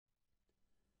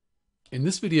In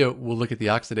this video, we'll look at the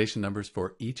oxidation numbers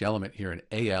for each element here in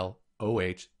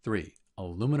AlOH3,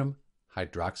 aluminum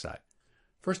hydroxide.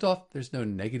 First off, there's no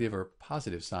negative or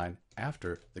positive sign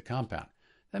after the compound.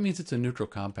 That means it's a neutral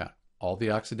compound. All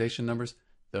the oxidation numbers,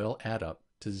 they'll add up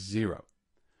to 0.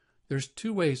 There's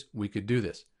two ways we could do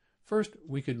this. First,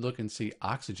 we could look and see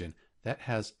oxygen. That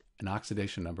has an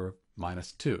oxidation number of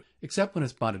 -2, except when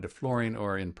it's bonded to fluorine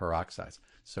or in peroxides.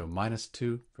 So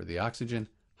 -2 for the oxygen.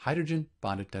 Hydrogen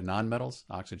bonded to nonmetals,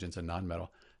 oxygen's a nonmetal,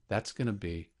 that's going to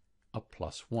be a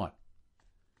 +1.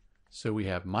 So we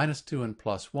have -2 and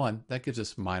 +1, that gives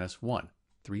us -1.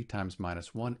 3 times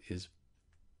 -1 is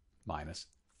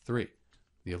 -3.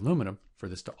 The aluminum, for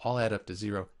this to all add up to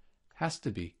 0, has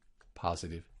to be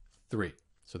 +3.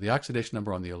 So the oxidation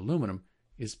number on the aluminum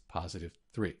is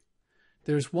 +3.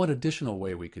 There's one additional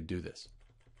way we could do this.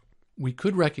 We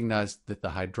could recognize that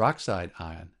the hydroxide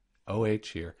ion,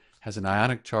 OH here, has an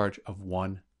ionic charge of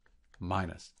 1-.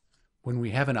 When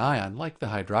we have an ion like the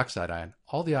hydroxide ion,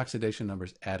 all the oxidation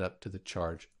numbers add up to the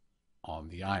charge on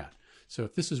the ion. So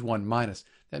if this is 1-,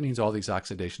 that means all these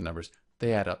oxidation numbers,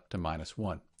 they add up to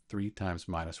 -1. 3 times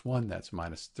 -1, that's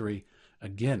 -3.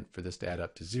 Again, for this to add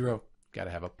up to 0, got to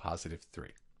have a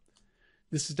 +3.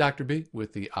 This is Dr. B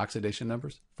with the oxidation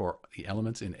numbers for the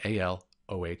elements in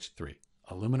AlOH3,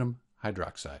 aluminum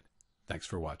hydroxide. Thanks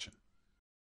for watching.